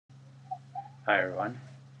Hi everyone,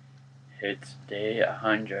 it's day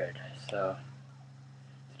 100, so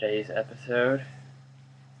today's episode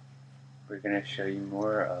we're going to show you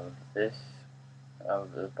more of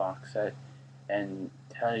the box set, and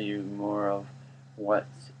tell you more of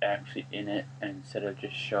what's actually in it instead of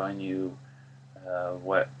just showing you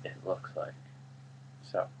what it looks like.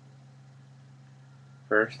 So,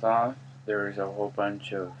 first off, there's a whole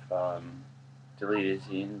bunch of deleted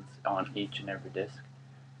scenes on each and every disc,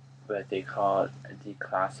 but they call it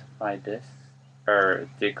declassified discs, or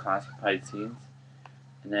declassified scenes.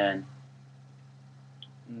 And then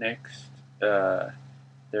next,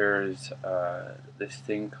 there's this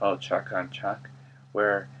thing called Chuck on Chuck,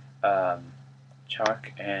 where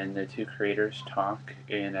Chuck and the two creators talk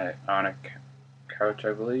on a couch,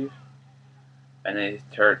 I believe, and they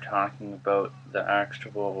start talking about the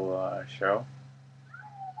actual show.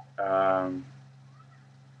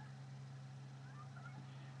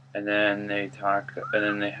 And then they talk, and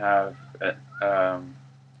then they have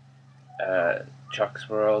Chuck's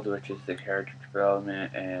World, which is the character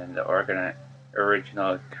development and the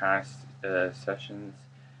original cast sessions,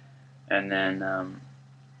 and then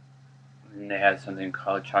they have something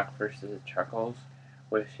called Chuck versus Chuckles,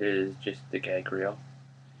 which is just the gag reel,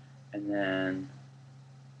 and then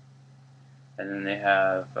they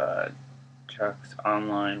have Chuck's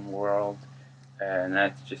Online World, and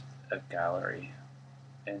that's just a gallery,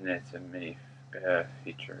 and it's a mini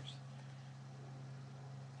features.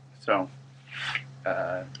 So,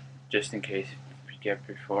 just in case you get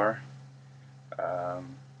before,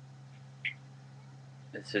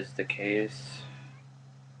 this is the case,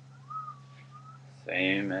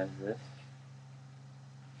 same as this.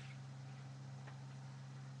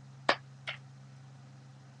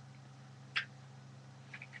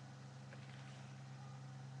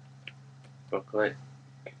 Booklet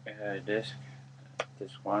disc,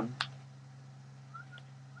 disc 1,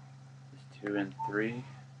 disc 2 and 3,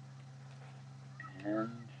 and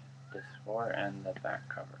disc 4, and the back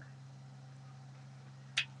cover.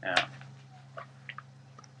 Now,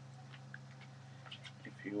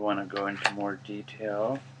 if you want to go into more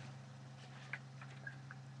detail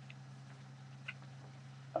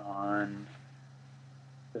on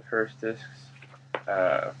the first disc,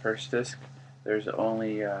 there's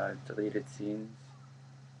only deleted scenes.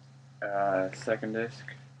 Second disc,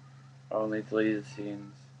 only deleted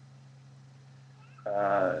scenes.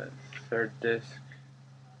 Third disc,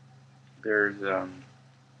 there's the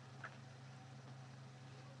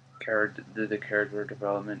character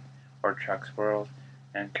development, or Chuck's World,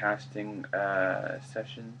 and casting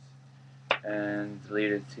sessions and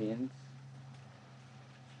deleted scenes.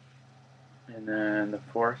 And then the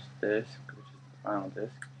fourth disc, which is the final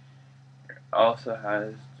disc, also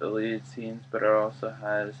has deleted scenes, but it also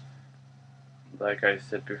has, like I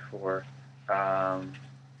said before,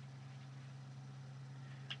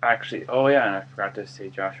 actually, oh yeah, and I forgot to say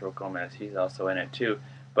Joshua Gomez, he's also in it too,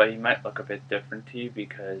 but he might look a bit different to you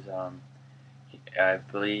because I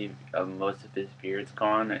believe most of his beard's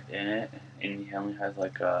gone in it, and he only has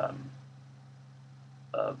like a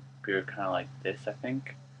beard kind of like this, I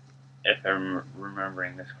think, if I'm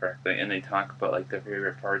remembering this correctly. And they talk about like their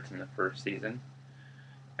favorite parts in the first season,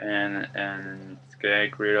 and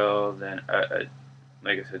gag reel, then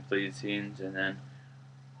like I said, deleted scenes, and then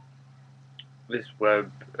this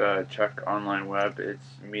web, Chuck Online Web,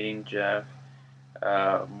 it's Meeting Jeff,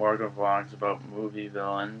 Morgan vlogs about movie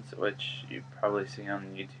villains, which you've probably seen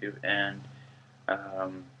on YouTube, and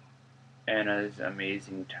Anna's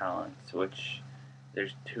Amazing Talents, which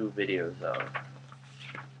there's 2 videos of,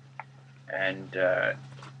 and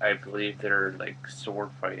I believe they're like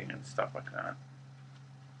sword fighting and stuff like that.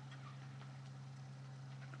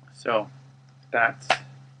 So that's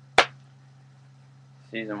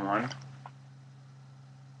season 1.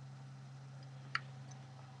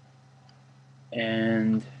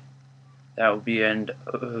 And that will be the end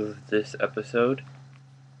of this episode.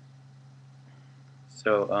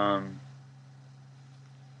 So,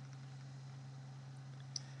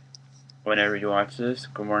 whenever you watch this,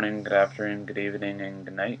 good morning, good afternoon, good evening, and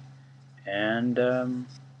good night. And,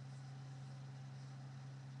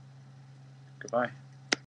 goodbye.